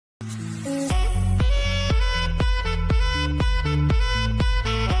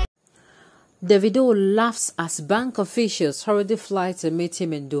Davido laughs as bank officials hurriedly fly to meet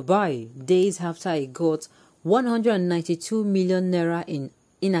him in Dubai days after he got 192 million naira in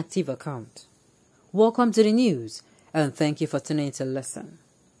inactive account. Welcome to the news and thank you for tuning in to listen.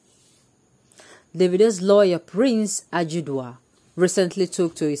 Davido's lawyer Prince Ajudua recently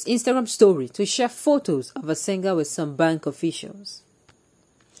took to his Instagram story to share photos of a singer with some bank officials.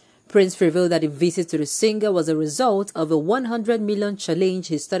 Prince revealed that the visit to the singer was a result of a 100 million challenge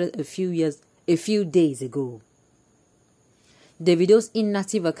he started a few days ago. Davido's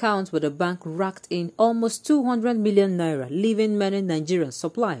inactive account with the bank racked in almost 200 million naira, leaving many Nigerians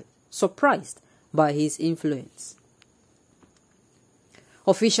surprised by his influence.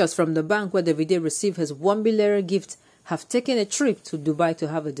 Officials from the bank where Davido received his 1 billion gift have taken a trip to Dubai to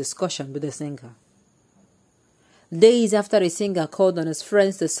have a discussion with the singer. Days after the singer called on his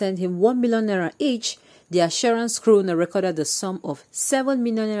friends to send him 1 million naira each, the assurance crew recorded the sum of 7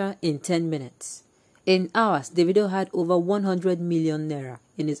 million naira in 10 minutes. In hours, Davido had over 100 million naira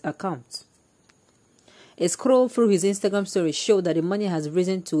in his account. A scroll through his Instagram story showed that the money has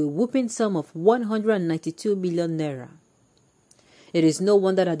risen to a whopping sum of 192 million naira. It is no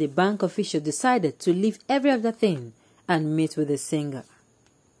wonder that the bank official decided to leave every other thing and meet with the singer.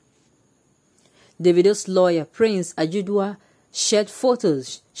 Davido's lawyer Prince Ajudua shared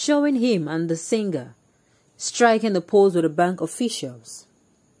photos showing him and the singer striking a pose with the bank officials.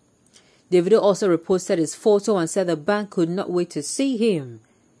 Davido also reposted his photo and said the bank could not wait to see him.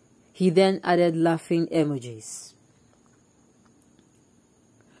 He then added laughing emojis.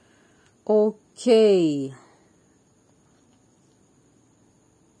 Okay.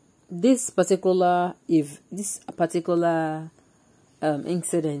 This particular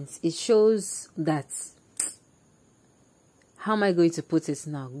incident, it shows that, how am I going to put it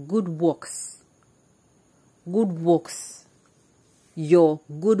now? Good works, your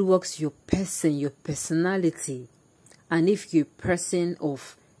good works, your person, your personality, and if you're a person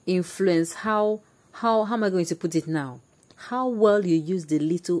of influence, how am I going to put it now? How well you use the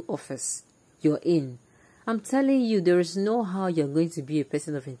little office you're in. I'm telling you, there is no how you're going to be a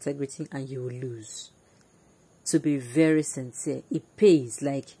person of integrity and you will lose. To be very sincere, it pays.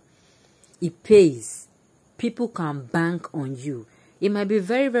 It pays. People can bank on you. It might be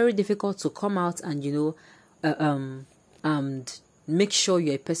very, very difficult to come out and and make sure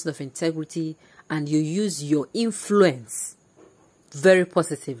you're a person of integrity and you use your influence very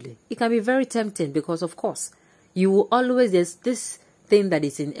positively. It can be very tempting because, of course, there's this thing that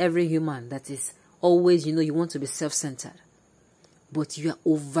is in every human that is always, you want to be self-centered, but you are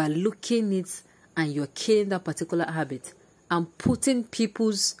overlooking it and you're killing that particular habit and putting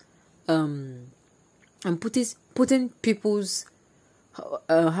people's how am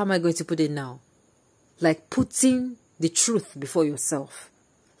I going to put it now? Like putting the truth before yourself.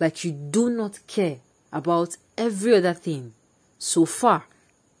 Like you do not care about every other thing so far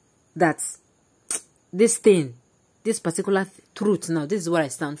that this particular truth now, this is what I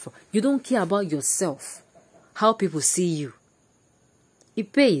stand for. You don't care about yourself, how people see you.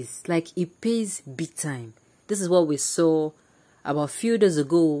 It pays, it pays big time. This is what we saw about a few days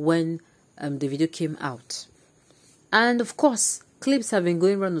ago when the video came out. And of course, clips have been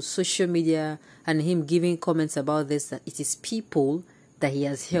going around on social media and him giving comments about this, that it is people that he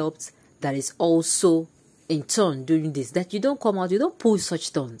has helped that is also in turn doing this. That you don't come out, you don't pull such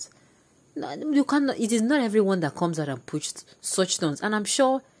stunts. No, you cannot. It is not everyone that comes out and pushes such stunts. And I'm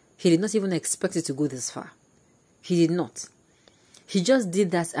sure he did not even expect it to go this far. He did not. He just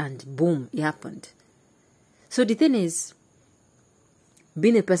did that and boom, it happened. So the thing is,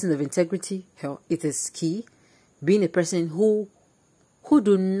 being a person of integrity, it is key. Being a person who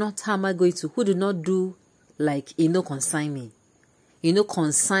do not do consign me.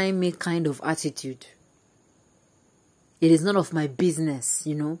 Consign me kind of attitude. It is none of my business,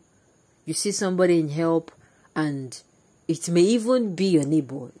 You see somebody in help and it may even be your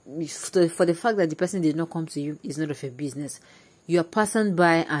neighbor. For the fact that the person did not come to you is not of your business. You are passing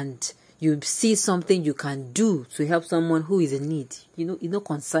by and you see something you can do to help someone who is in need.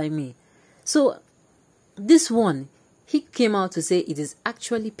 Consign me. So this one, he came out to say it is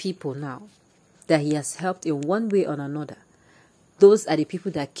actually people now that he has helped in one way or another. Those are the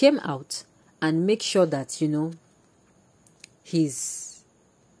people that came out and make sure that, he's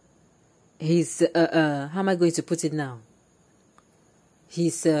how am I going to put it now?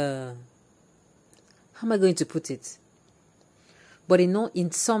 How am I going to put it? But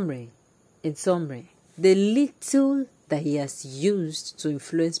in summary, the little that he has used to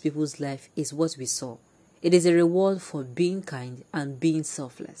influence people's life is what we saw. It is a reward for being kind and being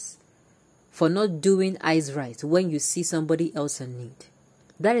selfless, for not doing eyes right when you see somebody else in need.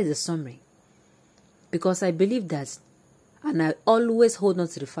 That is the summary. Because I believe that, and I always hold on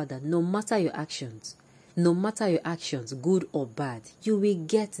to the fact that no matter your actions, good or bad, you will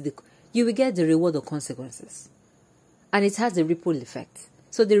get the reward or consequences. And it has a ripple effect.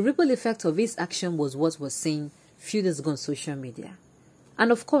 So the ripple effect of his action was what was seen few days ago on social media.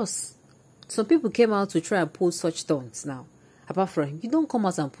 And of course, some people came out to try and pull such stunts now. Apart from him, you don't come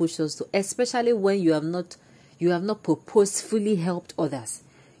out and push those, especially when you have not purposefully helped others.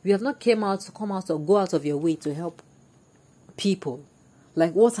 You have not come out or go out of your way to help people.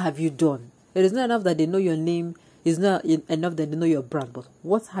 Like, what have you done? It is not enough that they know your name. It's not enough that they know your brand. But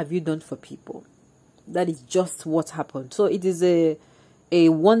what have you done for people? That is just what happened. So it is a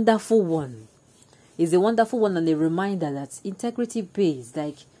wonderful one. It's a wonderful one and a reminder that integrity pays.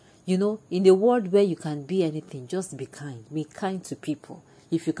 Like, you know, in the world where you can be anything, just be kind. Be kind to people.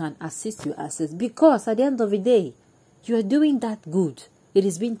 If you can assist, you assist. Because at the end of the day, you are doing that good. It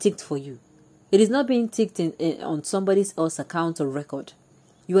is being ticked for you. It is not being ticked on somebody else's account or record.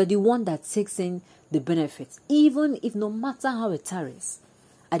 You are the one that takes in the benefits. Even if no matter how it tarries,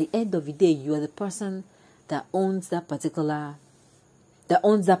 at the end of the day, you are the person that owns that particular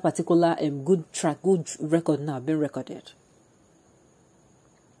good record now being recorded.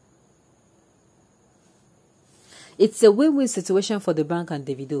 It's a win-win situation for the bank and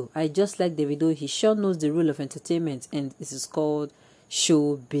Davido. I just like Davido. He sure knows the rule of entertainment, and this is called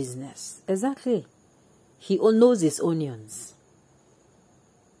show business. Exactly. He knows his onions.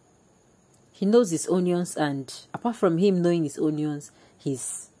 He knows his onions, and apart from him knowing his onions,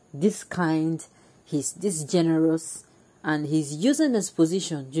 he's this kind, he's this generous, and he's using his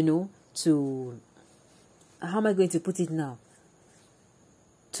position, you know, to, how am I going to put it now?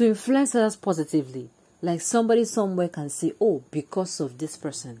 To influence others positively. Like somebody somewhere can say, oh, because of this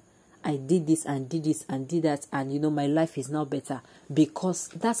person, I did this and did this and did that, and you know, my life is now better. Because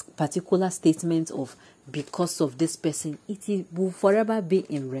that particular statement of because of this person, it will forever be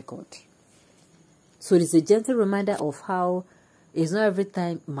in record. So it is a gentle reminder of how it's not every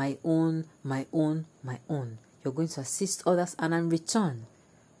time my own. You're going to assist others, and in return,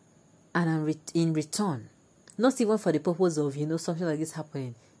 not even for the purpose of, you know, something like this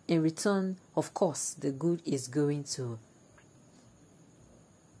happening. In return, of course, the good is going to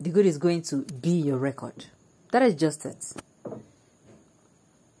be your record. That is just it.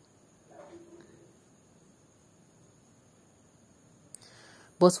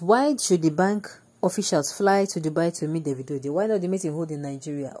 But why should the bank officials fly to Dubai to meet Davido? Why not the meeting hold in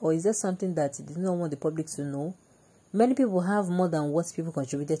Nigeria? Or is there something that they don't want the public to know? Many people have more than what people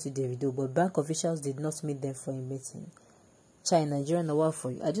contributed to Davido, but bank officials did not meet them for a meeting. China, Nigeria, no war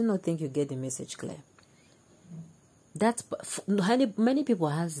for you. I do not think you get the message clear. That many people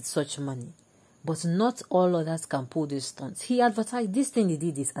has such money, but not all others can pull these stunts. He advertised this thing. He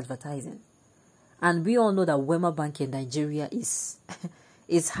did is advertising, and we all know that Wema Bank in Nigeria is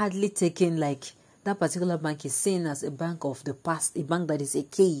hardly taken. Like, that particular bank is seen as a bank of the past, a bank that is a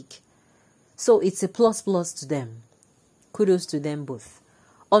cake. So it's a plus to them. Kudos to them both.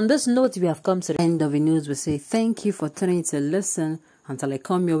 On this note, we have come to the end of the news. We say thank you for tuning to listen. Until I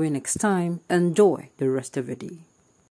come your way next time, enjoy the rest of the day.